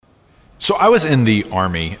So I was in the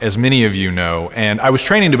Army, as many of you know, and I was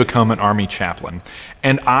training to become an Army chaplain.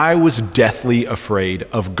 And I was deathly afraid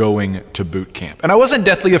of going to boot camp. And I wasn't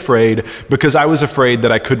deathly afraid because I was afraid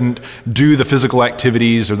that I couldn't do the physical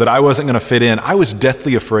activities or that I wasn't going to fit in. I was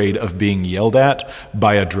deathly afraid of being yelled at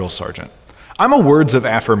by a drill sergeant. I'm a words of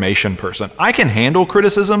affirmation person. I can handle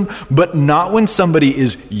criticism, but not when somebody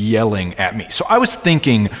is yelling at me. So I was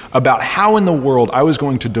thinking about how in the world I was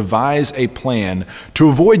going to devise a plan to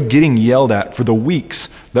avoid getting yelled at for the weeks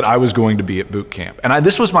that I was going to be at boot camp. And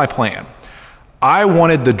this was my plan. I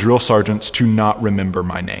wanted the drill sergeants to not remember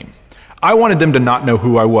my name. I wanted them to not know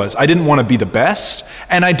who I was. I didn't want to be the best,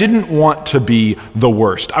 and I didn't want to be the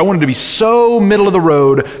worst. I wanted to be so middle of the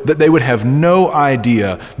road that they would have no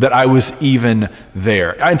idea that I was even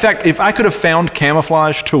there. In fact, if I could have found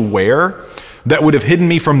camouflage to wear that would have hidden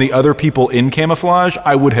me from the other people in camouflage,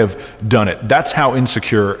 I would have done it. That's how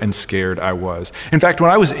insecure and scared I was. In fact,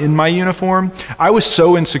 when I was in my uniform, I was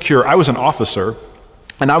so insecure. I was an officer,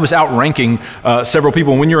 and I was outranking several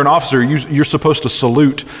people. When you're an officer, you're supposed to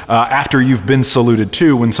salute after you've been saluted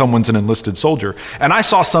too when someone's an enlisted soldier. And I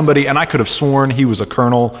saw somebody, and I could have sworn he was a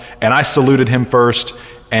colonel, and I saluted him first,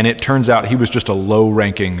 and it turns out he was just a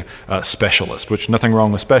low-ranking specialist, which nothing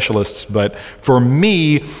wrong with specialists, but for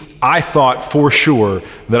me, I thought for sure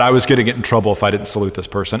that I was going to get in trouble if I didn't salute this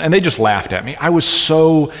person, and they just laughed at me. I was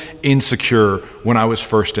so insecure when I was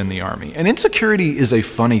first in the Army. And insecurity is a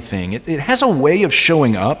funny thing. It has a way of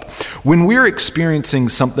showing up when we're experiencing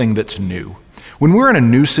something that's new. When we're in a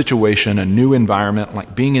new situation, a new environment,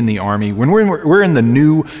 like being in the Army, when we're in the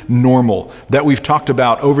new normal that we've talked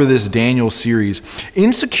about over this Daniel series,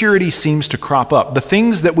 insecurity seems to crop up. The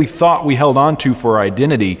things that we thought we held on to for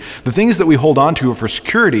identity, the things that we hold on to for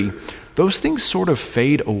security, those things sort of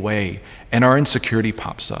fade away and our insecurity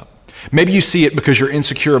pops up. Maybe you see it because you're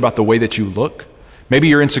insecure about the way that you look. Maybe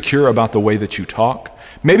you're insecure about the way that you talk.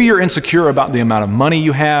 Maybe you're insecure about the amount of money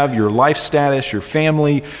you have, your life status, your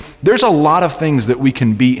family. There's a lot of things that we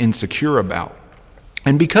can be insecure about.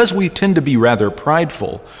 And because we tend to be rather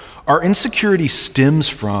prideful, our insecurity stems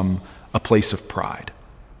from a place of pride.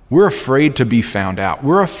 We're afraid to be found out.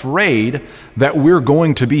 We're afraid that we're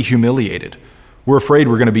going to be humiliated. We're afraid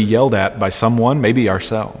we're going to be yelled at by someone, maybe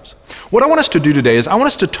ourselves. What I want us to do today is I want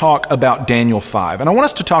us to talk about Daniel 5, and I want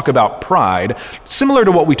us to talk about pride, similar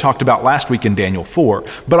to what we talked about last week in Daniel 4,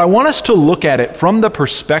 but I want us to look at it from the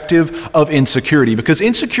perspective of insecurity, because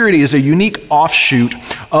insecurity is a unique offshoot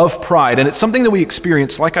of pride, and it's something that we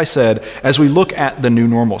experience, like I said, as we look at the new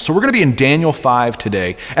normal. So we're going to be in Daniel 5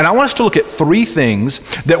 today, and I want us to look at three things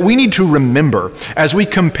that we need to remember as we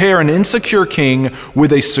compare an insecure king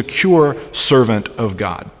with a secure servant of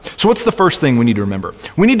God. So what's the first thing we need to remember?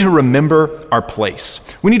 We need to remember our place.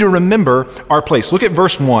 We need to remember our place. Look at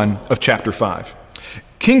verse 1 of chapter 5.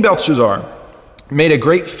 King Belshazzar made a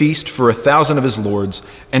great feast for 1,000 of his lords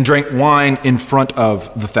and drank wine in front of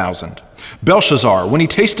the 1,000. Belshazzar, when he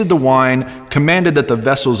tasted the wine, commanded that the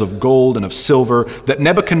vessels of gold and of silver that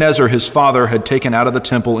Nebuchadnezzar his father had taken out of the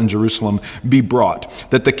temple in Jerusalem be brought,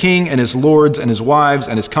 that the king and his lords and his wives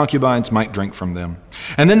and his concubines might drink from them.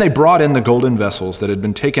 And then they brought in the golden vessels that had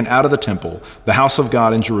been taken out of the temple, the house of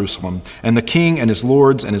God in Jerusalem, and the king and his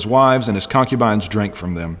lords and his wives and his concubines drank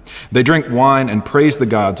from them. They drank wine and praised the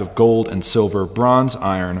gods of gold and silver, bronze,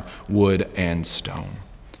 iron, wood, and stone.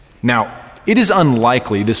 Now, it is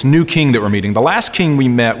unlikely, this new king that we're meeting, the last king we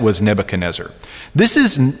met was Nebuchadnezzar. This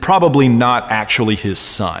is probably not actually his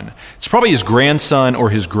son. It's probably his grandson or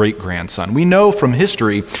his great-grandson. We know from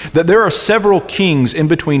history that there are several kings in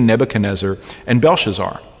between Nebuchadnezzar and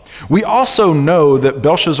Belshazzar. We also know that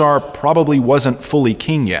Belshazzar probably wasn't fully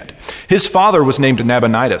king yet. His father was named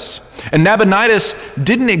Nabonidus. And Nabonidus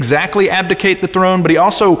didn't exactly abdicate the throne, but he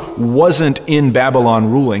also wasn't in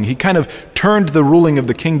Babylon ruling. He kind of turned the ruling of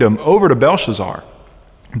the kingdom over to Belshazzar.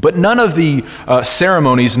 But none of the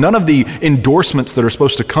ceremonies, none of the endorsements that are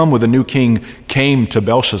supposed to come with a new king came to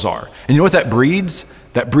Belshazzar. And you know what that breeds?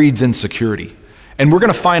 That breeds insecurity. And we're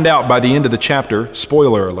going to find out by the end of the chapter,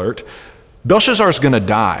 spoiler alert, Belshazzar is going to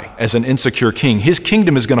die as an insecure king. His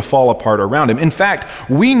kingdom is going to fall apart around him. In fact,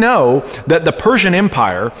 we know that the Persian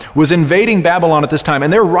Empire was invading Babylon at this time,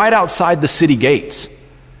 and they're right outside the city gates.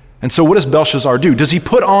 And so what does Belshazzar do? Does he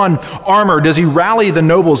put on armor? Does he rally the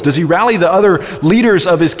nobles? Does he rally the other leaders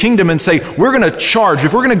of his kingdom and say, we're going to charge.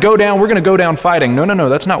 If we're going to go down, we're going to go down fighting. No,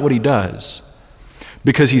 that's not what he does,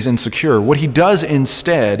 because he's insecure. What he does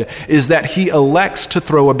instead is that he elects to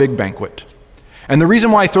throw a big banquet. And the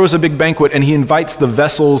reason why he throws a big banquet and he invites the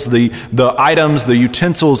vessels, the items, the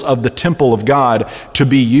utensils of the temple of God to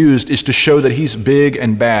be used is to show that he's big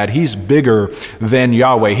and bad. He's bigger than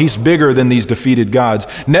Yahweh. He's bigger than these defeated gods.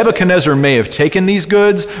 Nebuchadnezzar may have taken these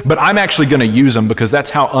goods, but I'm actually going to use them because that's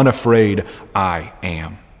how unafraid I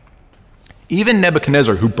am. Even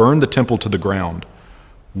Nebuchadnezzar, who burned the temple to the ground,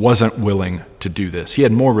 wasn't willing to do this. He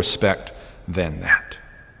had more respect than that.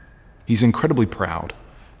 He's incredibly proud.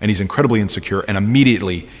 And he's incredibly insecure, and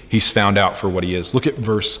immediately he's found out for what he is. Look at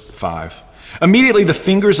verse 5. Immediately the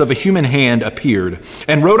fingers of a human hand appeared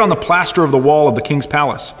and wrote on the plaster of the wall of the king's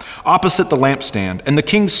palace, opposite the lampstand. And the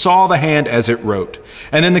king saw the hand as it wrote.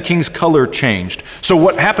 And then the king's color changed. So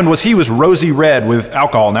what happened was he was rosy red with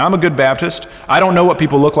alcohol. Now, I'm a good Baptist. I don't know what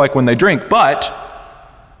people look like when they drink, but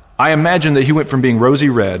I imagine that he went from being rosy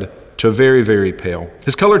red to very, very pale.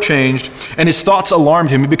 His color changed, and his thoughts alarmed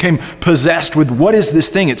him. He became possessed with, what is this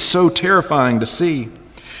thing? It's so terrifying to see.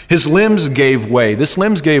 His limbs gave way. This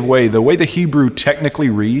limbs gave way. The way the Hebrew technically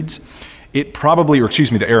reads,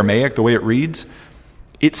 the Aramaic, the way it reads,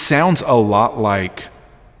 it sounds a lot like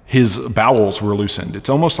his bowels were loosened. It's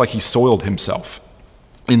almost like he soiled himself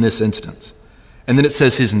in this instance. And then it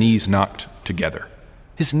says his knees knocked together.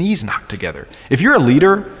 His knees knocked together. If you're a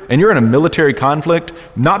leader and you're in a military conflict,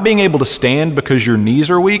 not being able to stand because your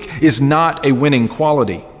knees are weak is not a winning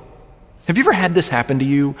quality. Have you ever had this happen to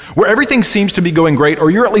you, where everything seems to be going great,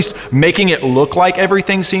 or you're at least making it look like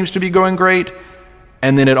everything seems to be going great,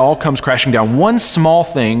 and then it all comes crashing down? One small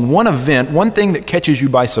thing, one event, one thing that catches you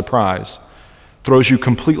by surprise throws you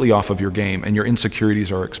completely off of your game, and your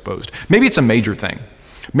insecurities are exposed. Maybe it's a major thing.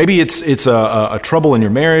 Maybe it's a trouble in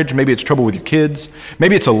your marriage. Maybe it's trouble with your kids.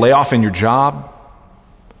 Maybe it's a layoff in your job.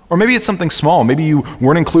 Or maybe it's something small. Maybe you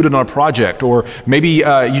weren't included on a project. Or maybe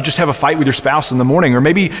you just have a fight with your spouse in the morning. Or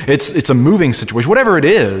maybe it's a moving situation. Whatever it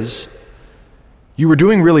is, you were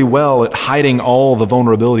doing really well at hiding all the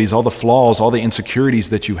vulnerabilities, all the flaws, all the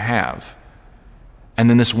insecurities that you have. And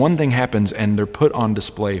then this one thing happens and they're put on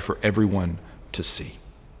display for everyone to see.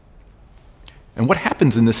 And what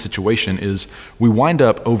happens in this situation is we wind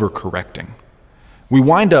up overcorrecting. We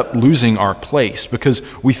wind up losing our place because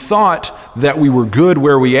we thought that we were good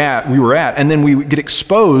where we were at, and then we get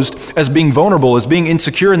exposed as being vulnerable, as being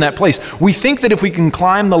insecure in that place. We think that if we can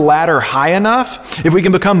climb the ladder high enough, if we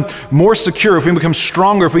can become more secure, if we can become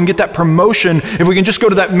stronger, if we can get that promotion, if we can just go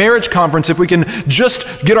to that marriage conference, if we can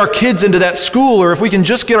just get our kids into that school, or if we can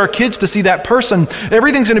just get our kids to see that person,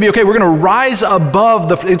 everything's going to be okay. We're going to rise above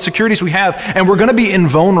the insecurities we have, and we're going to be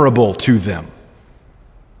invulnerable to them.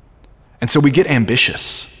 And so we get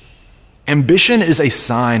ambitious. Ambition is a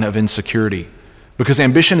sign of insecurity because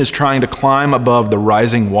ambition is trying to climb above the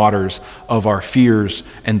rising waters of our fears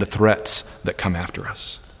and the threats that come after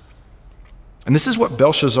us. And this is what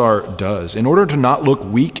Belshazzar does. In order to not look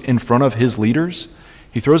weak in front of his leaders,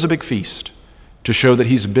 he throws a big feast to show that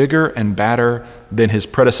he's bigger and badder than his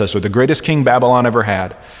predecessor, the greatest king Babylon ever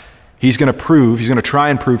had. He's going to try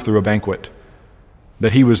and prove through a banquet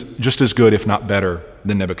that he was just as good, if not better,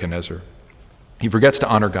 than Nebuchadnezzar. He forgets to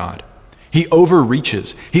honor God. He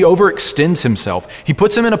overreaches. He overextends himself. He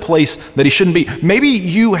puts him in a place that he shouldn't be. Maybe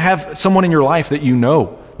you have someone in your life that you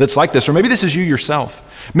know that's like this, or maybe this is you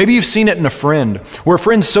yourself. Maybe you've seen it in a friend, where a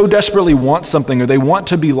friend so desperately wants something, or they want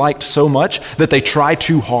to be liked so much that they try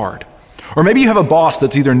too hard. Or maybe you have a boss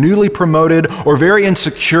that's either newly promoted or very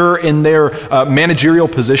insecure in their managerial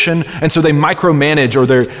position, and so they micromanage, or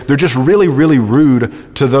they're just really, really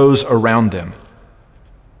rude to those around them.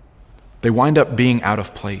 They wind up being out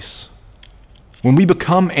of place. When we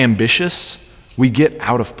become ambitious, we get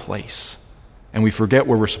out of place, and we forget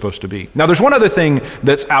where we're supposed to be. Now, there's one other thing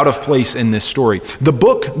that's out of place in this story. The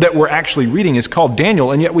book that we're actually reading is called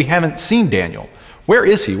Daniel, and yet we haven't seen Daniel. Where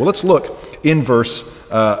is he? Well, let's look in verse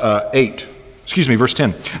 10.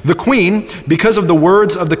 The queen, because of the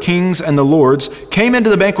words of the kings and the lords, came into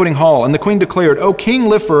the banqueting hall, and the queen declared, "O king,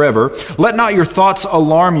 live forever. Let not your thoughts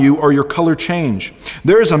alarm you or your color change.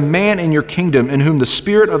 There is a man in your kingdom in whom the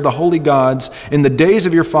spirit of the holy gods, in the days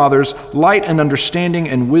of your fathers, light and understanding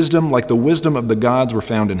and wisdom like the wisdom of the gods were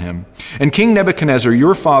found in him. And King Nebuchadnezzar,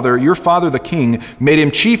 your father the king, made him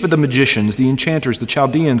chief of the magicians, the enchanters, the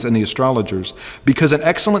Chaldeans, and the astrologers, because an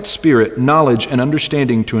excellent spirit, knowledge, and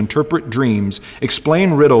understanding to interpret dreams,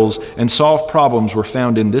 explain riddles, and solve problems were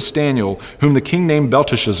found in this Daniel, whom the king named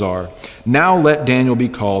Belteshazzar. Now let Daniel be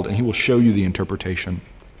called, and he will show you the interpretation."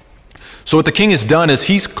 So what the king has done is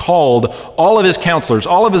he's called all of his counselors,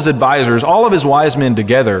 all of his advisors, all of his wise men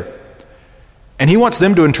together, and he wants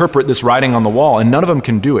them to interpret this writing on the wall, and none of them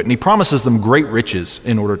can do it. And he promises them great riches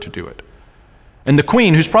in order to do it. And the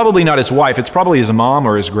queen, who's probably not his wife, it's probably his mom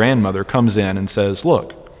or his grandmother, comes in and says,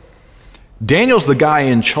 look, Daniel's the guy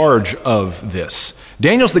in charge of this.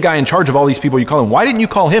 Daniel's the guy in charge of all these people you call him. Why didn't you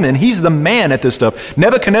call him in? He's the man at this stuff.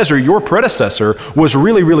 Nebuchadnezzar, your predecessor, was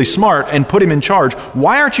really, really smart and put him in charge.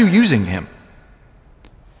 Why aren't you using him?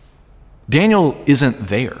 Daniel isn't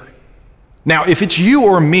there. Now, if it's you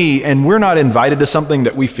or me and we're not invited to something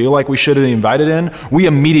that we feel like we should have been invited in, we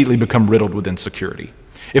immediately become riddled with insecurity.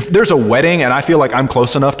 If there's a wedding and I feel like I'm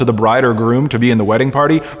close enough to the bride or groom to be in the wedding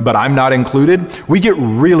party, but I'm not included, we get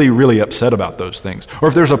really, really upset about those things. Or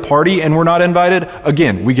if there's a party and we're not invited,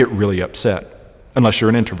 again, we get really upset, unless you're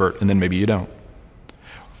an introvert, and then maybe you don't.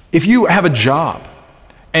 If you have a job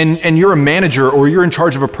and you're a manager or you're in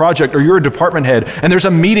charge of a project or you're a department head and there's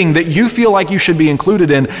a meeting that you feel like you should be included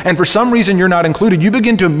in, and for some reason you're not included, you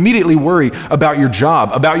begin to immediately worry about your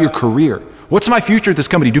job, about your career. What's my future at this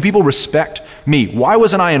company? Do people respect me? Why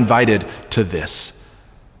wasn't I invited to this?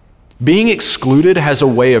 Being excluded has a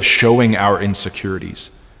way of showing our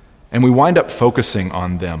insecurities, and we wind up focusing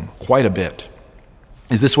on them quite a bit.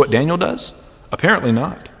 Is this what Daniel does? Apparently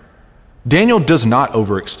not. Daniel does not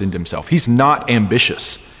overextend himself. He's not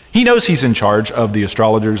ambitious. He knows he's in charge of the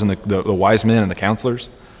astrologers and the wise men and the counselors,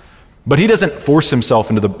 but he doesn't force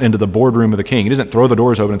himself into the boardroom of the king. He doesn't throw the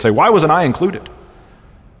doors open and say, why wasn't I included?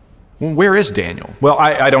 Well, where is Daniel? Well,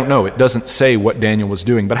 I don't know. It doesn't say what Daniel was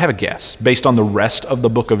doing, but I have a guess based on the rest of the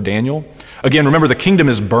book of Daniel. Again, remember, the kingdom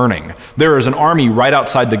is burning. There is an army right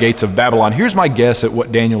outside the gates of Babylon. Here's my guess at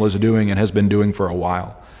what Daniel is doing and has been doing for a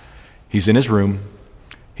while. He's in his room.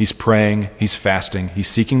 He's praying, he's fasting, he's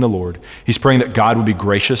seeking the Lord. He's praying that God would be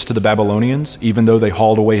gracious to the Babylonians, even though they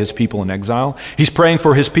hauled away his people in exile. He's praying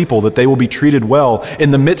for his people that they will be treated well in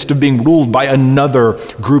the midst of being ruled by another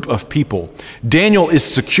group of people. Daniel is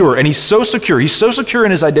secure, and he's so secure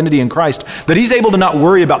in his identity in Christ that he's able to not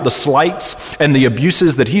worry about the slights and the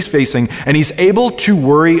abuses that he's facing, and he's able to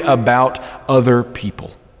worry about other people.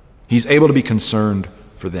 He's able to be concerned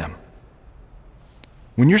for them.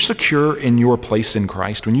 When you're secure in your place in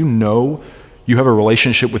Christ, when you know you have a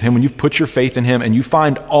relationship with him, when you've put your faith in him and you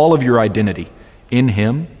find all of your identity in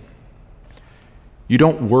him, you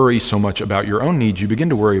don't worry so much about your own needs. You begin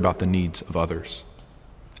to worry about the needs of others.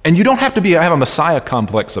 And you don't have to have a Messiah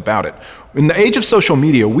complex about it. In the age of social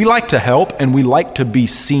media, we like to help and we like to be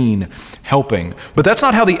seen helping, but that's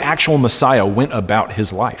not how the actual Messiah went about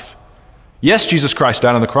his life. Yes, Jesus Christ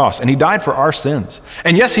died on the cross, and he died for our sins.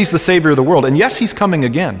 And yes, he's the Savior of the world, and yes, he's coming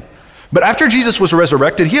again. But after Jesus was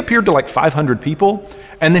resurrected, he appeared to like 500 people,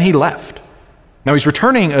 and then he left. Now he's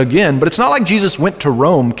returning again, but it's not like Jesus went to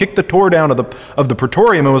Rome, kicked the door down of the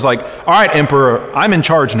Praetorium, and was like, all right, Emperor, I'm in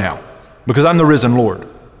charge now, because I'm the risen Lord.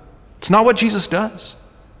 It's not what Jesus does.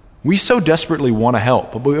 We so desperately want to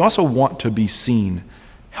help, but we also want to be seen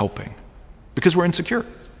helping, because we're insecure.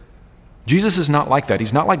 Jesus is not like that.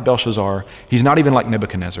 He's not like Belshazzar. He's not even like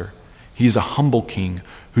Nebuchadnezzar. He's a humble king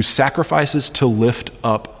who sacrifices to lift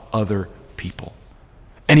up other people.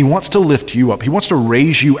 And he wants to lift you up. He wants to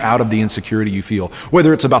raise you out of the insecurity you feel,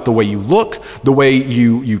 whether it's about the way you look, the way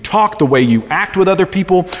you talk, the way you act with other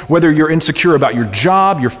people, whether you're insecure about your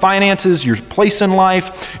job, your finances, your place in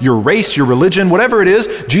life, your race, your religion, whatever it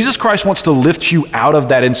is, Jesus Christ wants to lift you out of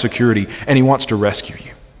that insecurity, and he wants to rescue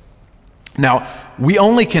you. Now, we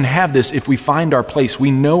only can have this if we find our place.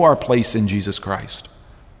 We know our place in Jesus Christ.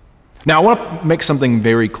 Now, I want to make something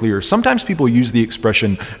very clear. Sometimes people use the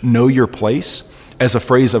expression, know your place, as a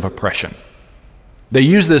phrase of oppression. They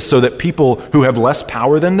use this so that people who have less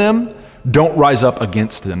power than them don't rise up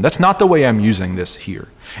against them. That's not the way I'm using this here.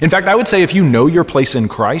 In fact, I would say if you know your place in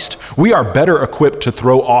Christ, we are better equipped to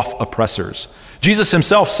throw off oppressors. Jesus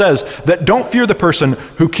himself says that don't fear the person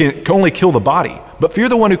who can only kill the body, but fear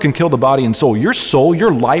the one who can kill the body and soul.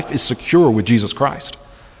 Your life is secure with Jesus Christ.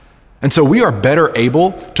 And so we are better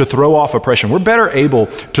able to throw off oppression. We're better able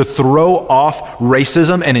to throw off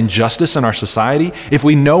racism and injustice in our society if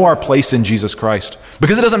we know our place in Jesus Christ.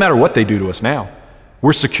 Because it doesn't matter what they do to us now.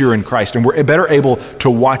 We're secure in Christ, and we're better able to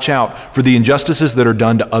watch out for the injustices that are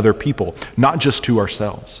done to other people, not just to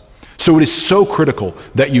ourselves. So it is so critical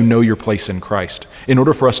that you know your place in Christ in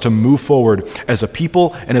order for us to move forward as a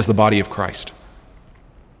people and as the body of Christ.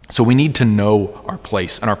 So we need to know our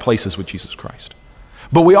place, and our place is with Jesus Christ.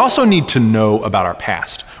 But we also need to know about our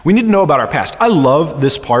past. We need to know about our past. I love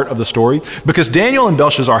this part of the story because Daniel and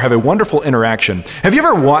Belshazzar have a wonderful interaction. Have you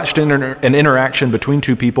ever watched an interaction between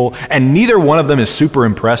two people and neither one of them is super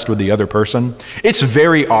impressed with the other person? It's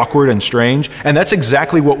very awkward and strange, and that's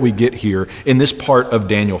exactly what we get here in this part of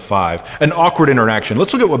Daniel 5, an awkward interaction.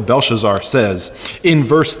 Let's look at what Belshazzar says in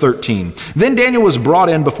verse 13. Then Daniel was brought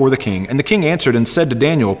in before the king, and the king answered and said to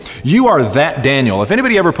Daniel, "You are that Daniel." If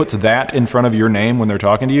anybody ever puts that in front of your name when they're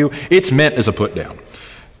talking to you, it's meant as a put down.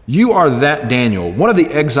 "You are that Daniel, one of the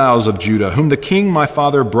exiles of Judah, whom the king my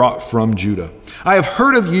father brought from Judah. I have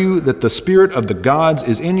heard of you that the spirit of the gods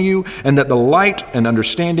is in you, and that the light and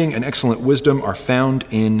understanding and excellent wisdom are found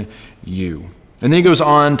in you." And then he goes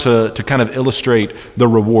on to kind of illustrate the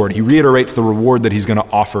reward. He reiterates the reward that he's going to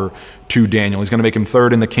offer to Daniel. He's going to make him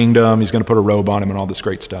third in the kingdom. He's going to put a robe on him and all this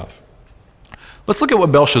great stuff. Let's look at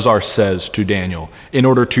what Belshazzar says to Daniel in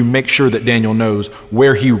order to make sure that Daniel knows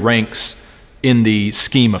where he ranks in the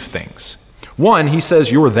scheme of things. One, he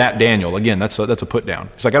says, "You're that Daniel." Again, that's a put down.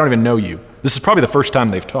 He's like, "I don't even know you." This is probably the first time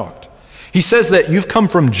they've talked. He says that you've come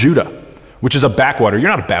from Judah, which is a backwater. You're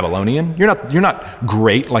not a Babylonian. You're not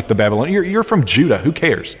great like the Babylonians. You're from Judah. Who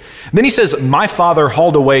cares? Then he says, "My father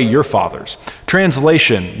hauled away your fathers."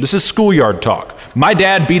 Translation, this is schoolyard talk. "My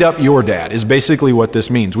dad beat up your dad" is basically what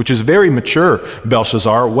this means, which is very mature,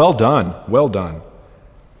 Belshazzar. Well done. Well done.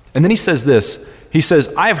 And then he says this. He says,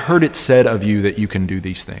 "I have heard it said of you that you can do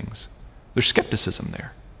these things." There's skepticism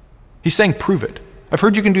there. He's saying, prove it. I've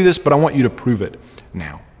heard you can do this, but I want you to prove it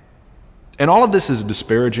now. And all of this is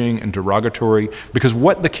disparaging and derogatory because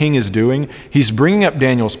what the king is doing, he's bringing up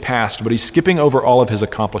Daniel's past, but he's skipping over all of his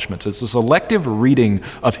accomplishments. It's a selective reading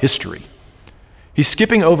of history. He's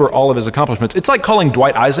skipping over all of his accomplishments. It's like calling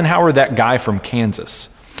Dwight Eisenhower that guy from Kansas,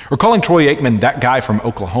 or calling Troy Aikman that guy from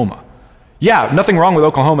Oklahoma. Yeah, nothing wrong with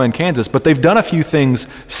Oklahoma and Kansas, but they've done a few things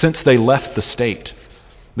since they left the state.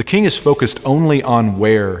 The king is focused only on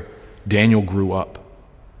where Daniel grew up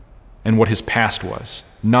and what his past was,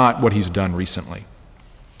 not what he's done recently.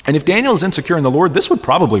 And if Daniel is insecure in the Lord, this would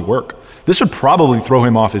probably work. This would probably throw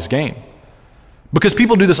him off his game. Because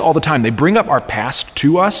people do this all the time. They bring up our past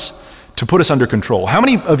to us to put us under control. How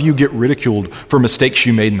many of you get ridiculed for mistakes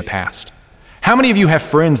you made in the past? How many of you have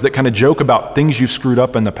friends that kind of joke about things you've screwed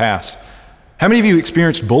up in the past? How many of you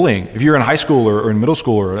experienced bullying? If you're in high school or in middle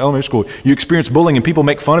school or elementary school, you experience bullying and people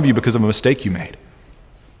make fun of you because of a mistake you made.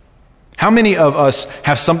 How many of us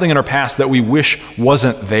have something in our past that we wish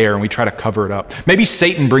wasn't there and we try to cover it up? Maybe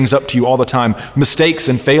Satan brings up to you all the time mistakes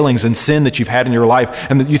and failings and sin that you've had in your life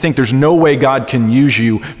and that you think there's no way God can use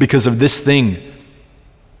you because of this thing.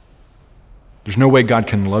 There's no way God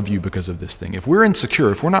can love you because of this thing. If we're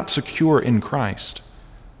insecure, if we're not secure in Christ,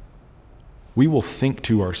 we will think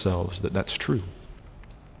to ourselves that that's true.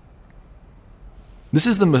 This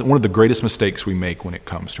is one of the greatest mistakes we make when it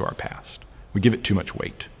comes to our past. We give it too much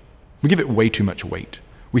weight. We give it way too much weight.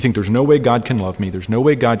 We think there's no way God can love me. There's no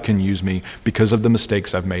way God can use me because of the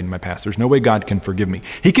mistakes I've made in my past. There's no way God can forgive me.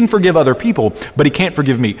 He can forgive other people, but he can't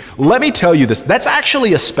forgive me. Let me tell you this. That's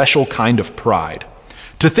actually a special kind of pride.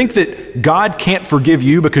 To think that God can't forgive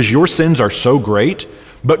you because your sins are so great,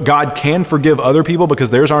 but God can forgive other people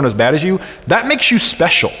because theirs aren't as bad as you, that makes you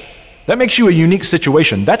special. That makes you a unique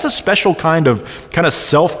situation. That's a special kind of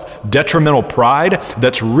self-detrimental pride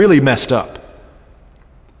that's really messed up.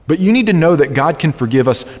 But you need to know that God can forgive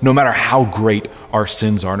us no matter how great our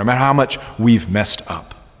sins are, no matter how much we've messed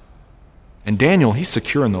up. And Daniel, he's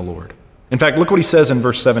secure in the Lord. In fact, look what he says in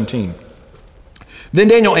verse 17. Then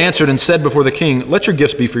Daniel answered and said before the king, "Let your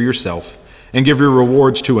gifts be for yourself, and give your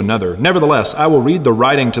rewards to another. Nevertheless, I will read the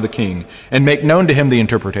writing to the king and make known to him the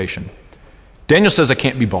interpretation." Daniel says, I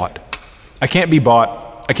can't be bought. I can't be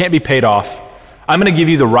bought. I can't be paid off. I'm going to give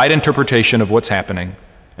you the right interpretation of what's happening,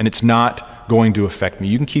 and it's not going to affect me.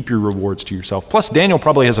 You can keep your rewards to yourself. Plus, Daniel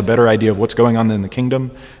probably has a better idea of what's going on in the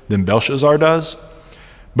kingdom than Belshazzar does,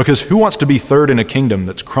 because who wants to be third in a kingdom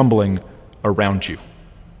that's crumbling around you?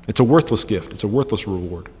 It's a worthless gift. It's a worthless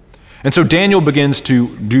reward. And so Daniel begins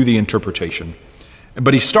to do the interpretation,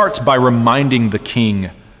 but he starts by reminding the king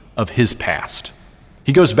of his past.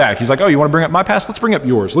 He goes back. He's like, oh, you want to bring up my past? Let's bring up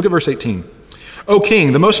yours. Look at verse 18. "O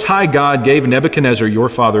king, the Most High God gave Nebuchadnezzar your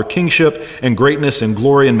father kingship and greatness and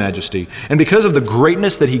glory and majesty. And because of the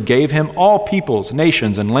greatness that he gave him, all peoples,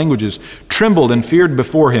 nations, and languages trembled and feared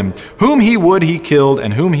before him. Whom he would he killed,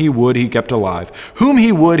 and whom he would he kept alive. Whom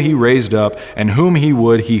he would he raised up, and whom he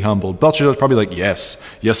would he humbled." Belshazzar's probably like, yes,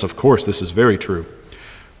 of course, this is very true.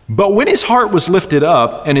 "But when his heart was lifted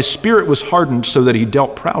up, and his spirit was hardened so that he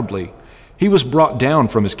dealt proudly, He was brought down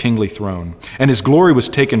from his kingly throne, and his glory was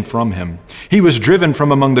taken from him. He was driven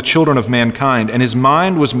from among the children of mankind, and his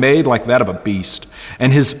mind was made like that of a beast,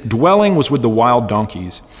 and his dwelling was with the wild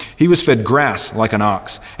donkeys. He was fed grass like an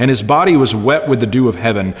ox, and his body was wet with the dew of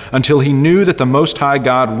heaven, until he knew that the Most High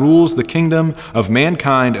God rules the kingdom of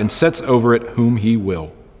mankind and sets over it whom he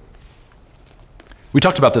will. We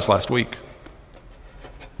talked about this last week.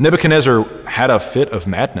 Nebuchadnezzar had a fit of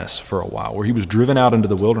madness for a while, where he was driven out into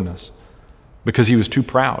the wilderness because he was too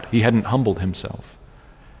proud. He hadn't humbled himself.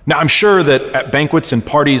 Now, I'm sure that at banquets and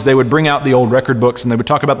parties, they would bring out the old record books and they would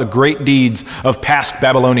talk about the great deeds of past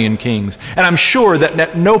Babylonian kings. And I'm sure that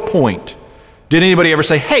at no point did anybody ever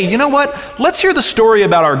say, hey, you know what? Let's hear the story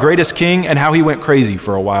about our greatest king and how he went crazy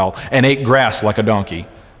for a while and ate grass like a donkey.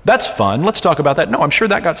 That's fun. Let's talk about that. No, I'm sure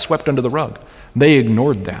that got swept under the rug. They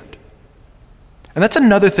ignored that. And that's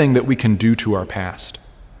another thing that we can do to our past.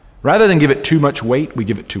 Rather than give it too much weight, we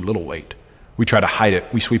give it too little weight. We try to hide it.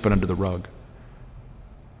 We sweep it under the rug.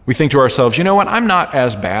 We think to ourselves, you know what? I'm not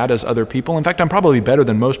as bad as other people. In fact, I'm probably better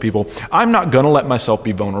than most people. I'm not going to let myself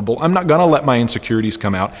be vulnerable. I'm not going to let my insecurities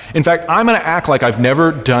come out. In fact, I'm going to act like I've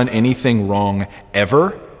never done anything wrong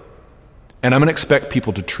ever, and I'm going to expect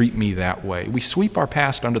people to treat me that way. We sweep our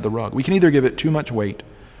past under the rug. We can either give it too much weight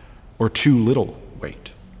or too little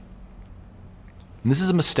weight. And this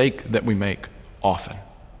is a mistake that we make often.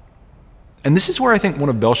 And this is where I think one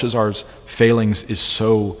of Belshazzar's failings is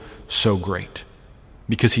so great,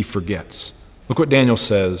 because he forgets. Look what Daniel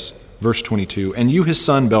says, verse 22, and you, his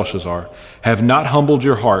son Belshazzar, have not humbled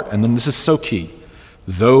your heart, and then this is so key,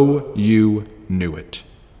 though you knew it.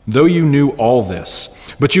 Though you knew all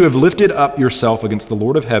this, but you have lifted up yourself against the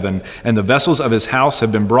Lord of heaven, and the vessels of his house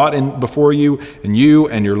have been brought in before you and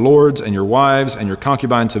your lords and your wives and your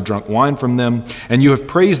concubines have drunk wine from them, and you have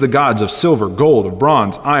praised the gods of silver, gold, of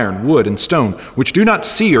bronze, iron, wood, and stone, which do not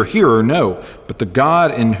see or hear or know, but the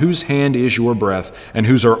God in whose hand is your breath, and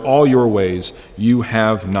whose are all your ways, you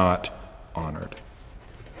have not honored.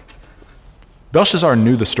 Belshazzar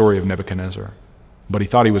knew the story of Nebuchadnezzar, but he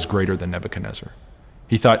thought he was greater than Nebuchadnezzar.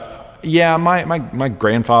 He thought, yeah, my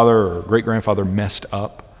grandfather or great-grandfather messed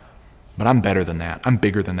up, but I'm better than that. I'm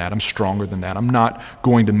bigger than that. I'm stronger than that. I'm not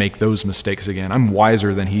going to make those mistakes again. I'm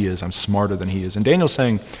wiser than he is. I'm smarter than he is. And Daniel's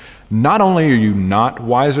saying, not only are you not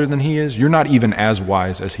wiser than he is, you're not even as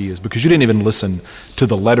wise as he is, because you didn't even listen to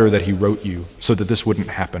the letter that he wrote you so that this wouldn't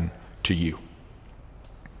happen to you.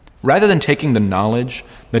 Rather than taking the knowledge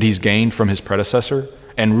that he's gained from his predecessor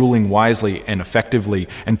and ruling wisely and effectively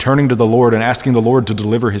and turning to the Lord and asking the Lord to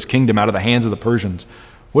deliver his kingdom out of the hands of the Persians,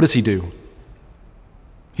 what does he do?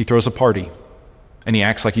 He throws a party and he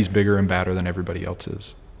acts like he's bigger and badder than everybody else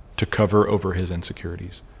is to cover over his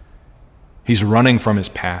insecurities. He's running from his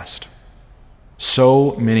past.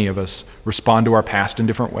 So many of us respond to our past in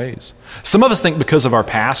different ways. Some of us think because of our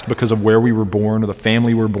past, because of where we were born or the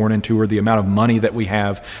family we were born into or the amount of money that we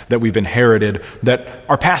have, that we've inherited, that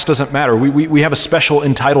our past doesn't matter. We have a special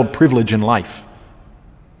entitled privilege in life.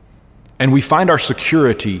 And we find our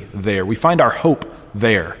security there. We find our hope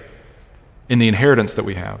there in the inheritance that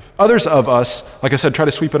we have. Others of us, like I said, try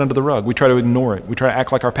to sweep it under the rug. We try to ignore it. We try to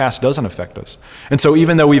act like our past doesn't affect us. And so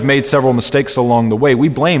even though we've made several mistakes along the way, we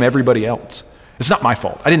blame everybody else. It's not my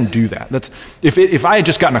fault. I didn't do that. If I had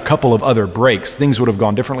just gotten a couple of other breaks, things would have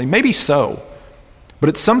gone differently. Maybe so. But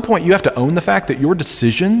at some point, you have to own the fact that your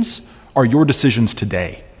decisions are your decisions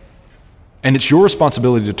today. And it's your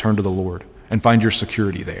responsibility to turn to the Lord and find your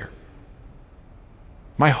security there.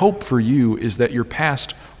 My hope for you is that your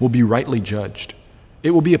past will be rightly judged. It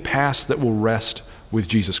will be a past that will rest with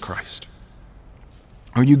Jesus Christ.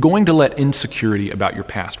 Are you going to let insecurity about your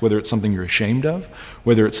past, whether it's something you're ashamed of,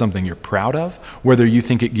 whether it's something you're proud of, whether you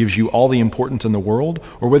think it gives you all the importance in the world,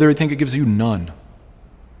 or whether you think it gives you none?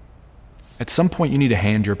 At some point, you need to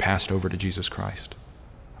hand your past over to Jesus Christ.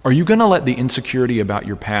 Are you going to let the insecurity about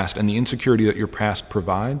your past and the insecurity that your past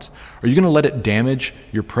provides, are you going to let it damage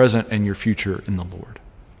your present and your future in the Lord?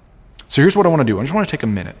 So here's what I want to do. I just want to take a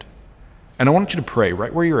minute, and I want you to pray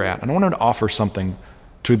right where you're at, and I want to offer something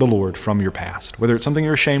to the Lord from your past, whether it's something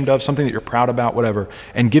you're ashamed of, something that you're proud about, whatever,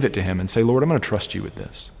 and give it to him and say, Lord, I'm going to trust you with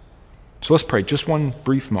this. So let's pray just one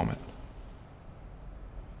brief moment.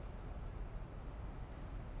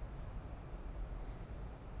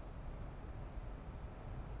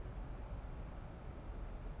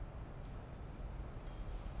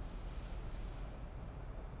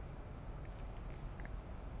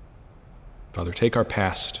 Father, take our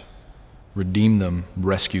past, redeem them,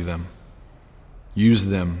 rescue them. Use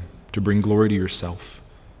them to bring glory to yourself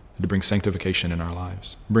and to bring sanctification in our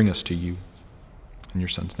lives. Bring us to you. In your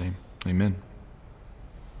Son's name, amen.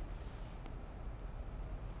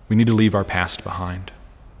 We need to leave our past behind.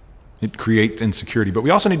 It creates insecurity, but we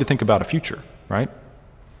also need to think about a future, right?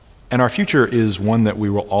 And our future is one that we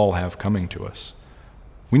will all have coming to us.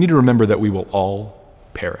 We need to remember that we will all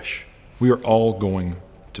perish. We are all going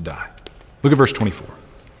to die. Look at verse 24.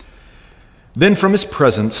 Then from his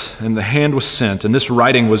presence, and the hand was sent, and this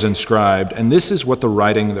writing was inscribed, and this is what the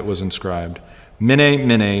writing that was inscribed. Mene,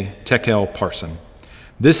 mene, tekel, parsin.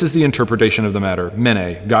 This is the interpretation of the matter.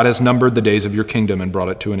 Mene, God has numbered the days of your kingdom and brought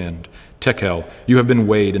it to an end. Tekel, you have been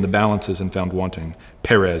weighed in the balances and found wanting.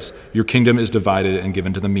 Perez, your kingdom is divided and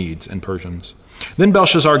given to the Medes and Persians. Then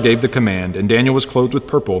Belshazzar gave the command, and Daniel was clothed with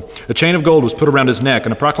purple. A chain of gold was put around his neck,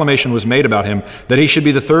 and a proclamation was made about him that he should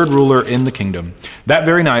be the third ruler in the kingdom. That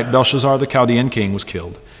very night, Belshazzar the Chaldean king was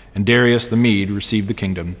killed, and Darius the Mede received the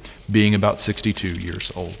kingdom, being about 62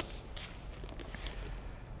 years old.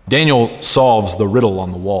 Daniel solves the riddle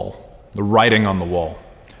on the wall, the writing on the wall.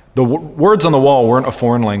 The words on the wall weren't a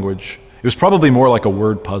foreign language. It was probably more like a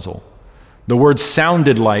word puzzle. The words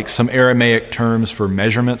sounded like some Aramaic terms for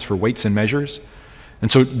measurements, for weights and measures.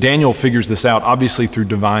 And so Daniel figures this out, obviously through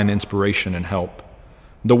divine inspiration and help.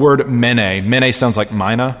 The word mene sounds like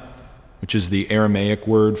mina, which is the Aramaic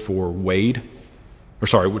word for weighed,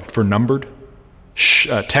 for numbered.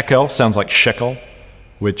 Tekel sounds like shekel,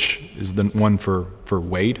 which is the one for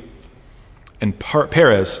weighed. And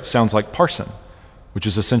Perez sounds like parsin, which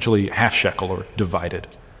is essentially half shekel or divided.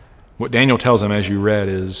 What Daniel tells him, as you read,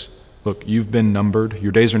 is, look, you've been numbered,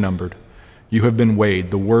 your days are numbered, you have been weighed,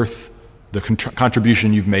 the worth, the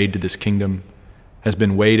contribution you've made to this kingdom has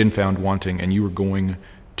been weighed and found wanting, and you are going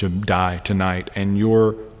to die tonight, and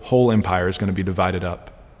your whole empire is going to be divided up.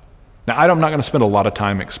 Now, I'm not going to spend a lot of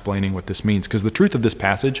time explaining what this means, because the truth of this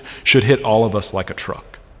passage should hit all of us like a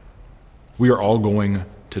truck. We are all going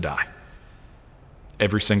to die.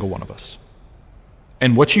 Every single one of us.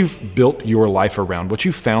 And what you've built your life around, what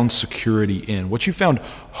you found security in, what you found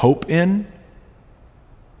hope in,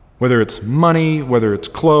 whether it's money, whether it's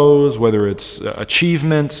clothes, whether it's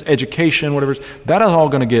achievements, education, whatever, that is all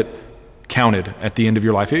going to get counted at the end of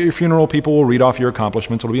your life. At your funeral, people will read off your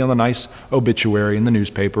accomplishments. It'll be on the nice obituary in the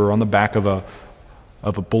newspaper or on the back of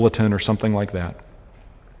a bulletin or something like that.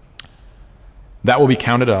 That will be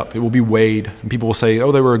counted up. It will be weighed. And people will say,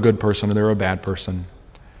 oh, they were a good person or they were a bad person.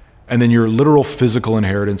 And then your literal physical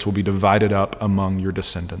inheritance will be divided up among your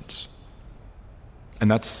descendants. And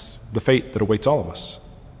that's the fate that awaits all of us.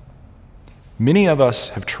 Many of us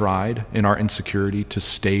have tried in our insecurity to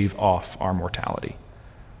stave off our mortality.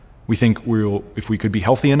 We think if we could be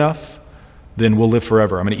healthy enough, then we'll live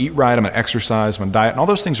forever. I'm going to eat right, I'm going to exercise, I'm going to diet, and all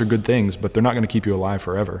those things are good things, but they're not going to keep you alive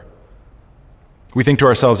forever. We think to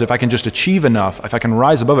ourselves, if I can just achieve enough, if I can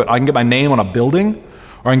rise above it, I can get my name on a building,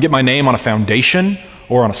 or I can get my name on a foundation,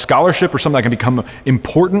 or on a scholarship, or something that can become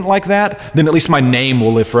important like that, then at least my name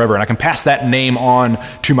will live forever, and I can pass that name on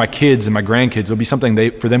to my kids and my grandkids. It'll be something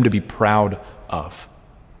for them to be proud of.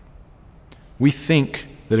 We think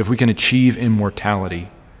that if we can achieve immortality,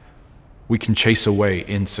 we can chase away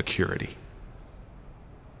insecurity.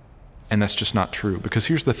 And that's just not true, because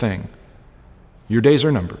here's the thing. Your days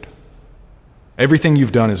are numbered. Everything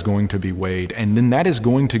you've done is going to be weighed, and then that is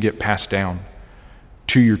going to get passed down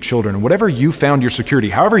to your children. And whatever you found your security,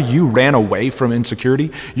 however you ran away from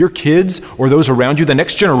insecurity, your kids or those around you, the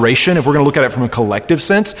next generation, if we're going to look at it from a collective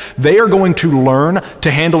sense, they are going to learn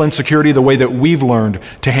to handle insecurity the way that we've learned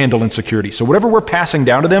to handle insecurity. So whatever we're passing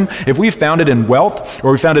down to them, if we found it in wealth,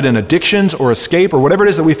 or we found it in addictions or escape, or whatever it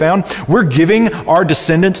is that we found, we're giving our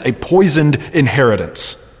descendants a poisoned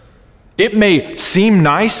inheritance. It may seem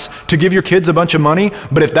nice to give your kids a bunch of money,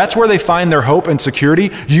 but if that's where they find their hope and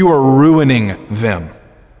security, you are ruining them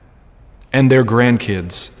and their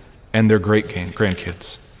grandkids and their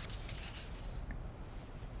great-grandkids.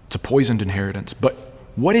 It's a poisoned inheritance. But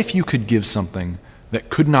what if you could give something that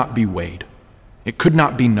could not be weighed? It could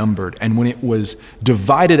not be numbered. And when it was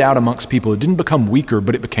divided out amongst people, it didn't become weaker,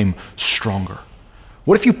 but it became stronger.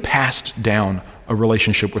 What if you passed down a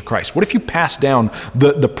relationship with Christ? What if you passed down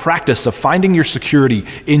the practice of finding your security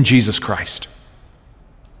in Jesus Christ?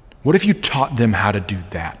 What if you taught them how to do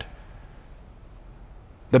that?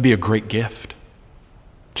 That'd be a great gift.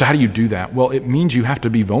 So how do you do that? Well, it means you have to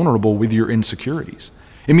be vulnerable with your insecurities.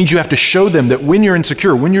 It means you have to show them that when you're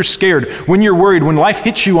insecure, when you're scared, when you're worried, when life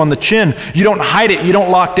hits you on the chin, you don't hide it, you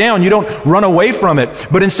don't lock down, you don't run away from it,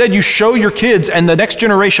 but instead you show your kids and the next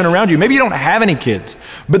generation around you. Maybe you don't have any kids,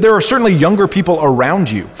 but there are certainly younger people around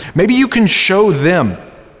you. Maybe you can show them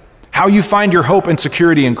how you find your hope and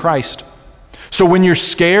security in Christ. So when you're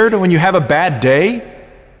scared, when you have a bad day,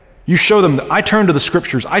 you show them that I turn to the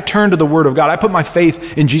scriptures, I turn to the Word of God, I put my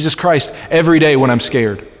faith in Jesus Christ every day when I'm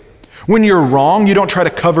scared. When you're wrong, you don't try to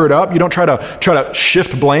cover it up. You don't try to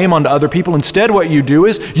shift blame onto other people. Instead, what you do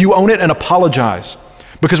is you own it and apologize.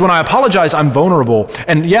 Because when I apologize, I'm vulnerable.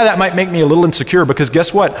 And yeah, that might make me a little insecure because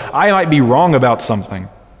guess what? I might be wrong about something.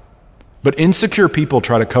 But insecure people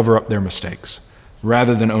try to cover up their mistakes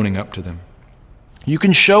rather than owning up to them. You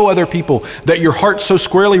can show other people that your heart so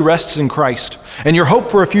squarely rests in Christ and your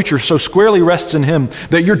hope for a future so squarely rests in Him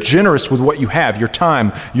that you're generous with what you have, your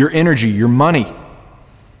time, your energy, your money.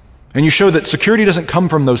 And you show that security doesn't come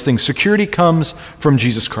from those things. Security comes from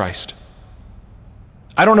Jesus Christ.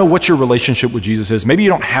 I don't know what your relationship with Jesus is. Maybe you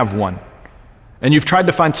don't have one. And you've tried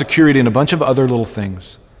to find security in a bunch of other little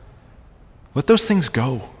things. Let those things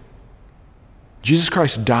go. Jesus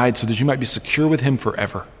Christ died so that you might be secure with Him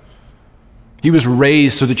forever. He was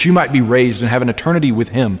raised so that you might be raised and have an eternity with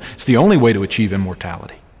Him. It's the only way to achieve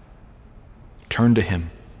immortality. Turn to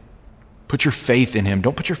Him. Put your faith in Him.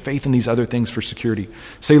 Don't put your faith in these other things for security.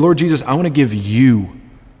 Say, Lord Jesus, I want to give You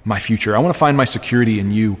my future. I want to find my security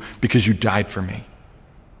in You because You died for me.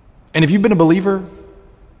 And if you've been a believer,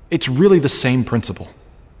 it's really the same principle.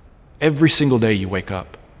 Every single day you wake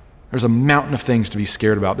up, there's a mountain of things to be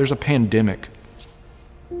scared about. There's a pandemic.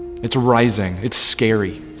 It's rising. It's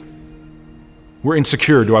scary. We're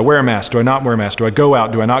insecure. Do I wear a mask? Do I not wear a mask? Do I go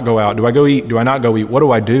out? Do I not go out? Do I go eat? Do I not go eat? What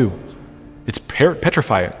do I do? It's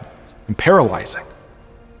petrifying and paralyzing.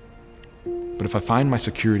 But if I find my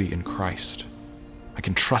security in Christ, I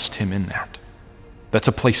can trust Him in that. That's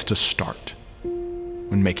a place to start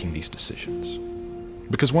when making these decisions.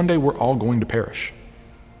 Because one day we're all going to perish.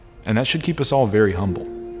 And that should keep us all very humble.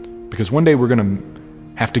 Because one day we're going to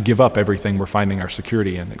have to give up everything we're finding our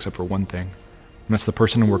security in, except for one thing. And that's the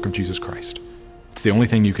person and work of Jesus Christ. It's the only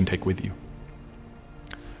thing you can take with you.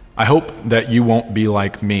 I hope that you won't be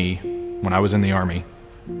like me when I was in the Army,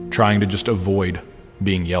 trying to just avoid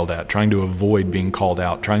being yelled at, trying to avoid being called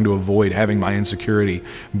out, trying to avoid having my insecurity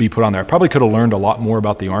be put on there. I probably could have learned a lot more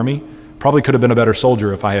about the Army, probably could have been a better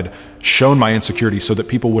soldier if I had shown my insecurity so that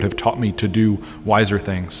people would have taught me to do wiser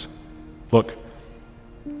things. Look,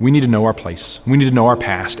 we need to know our place, we need to know our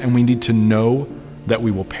past, and we need to know that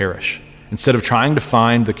we will perish. Instead of trying to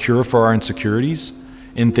find the cure for our insecurities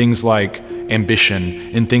in things like ambition,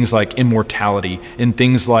 in things like immortality, in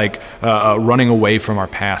things like running away from our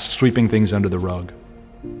past, sweeping things under the rug.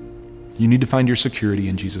 You need to find your security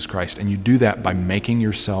in Jesus Christ, and you do that by making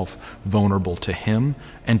yourself vulnerable to Him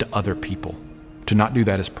and to other people. To not do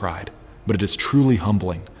that is pride, but it is truly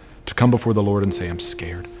humbling to come before the Lord and say, I'm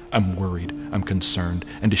scared, I'm worried, I'm concerned,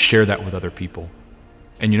 and to share that with other people.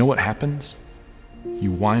 And you know what happens?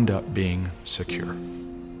 You wind up being secure.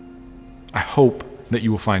 I hope that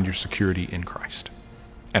you will find your security in Christ.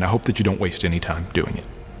 And I hope that you don't waste any time doing it.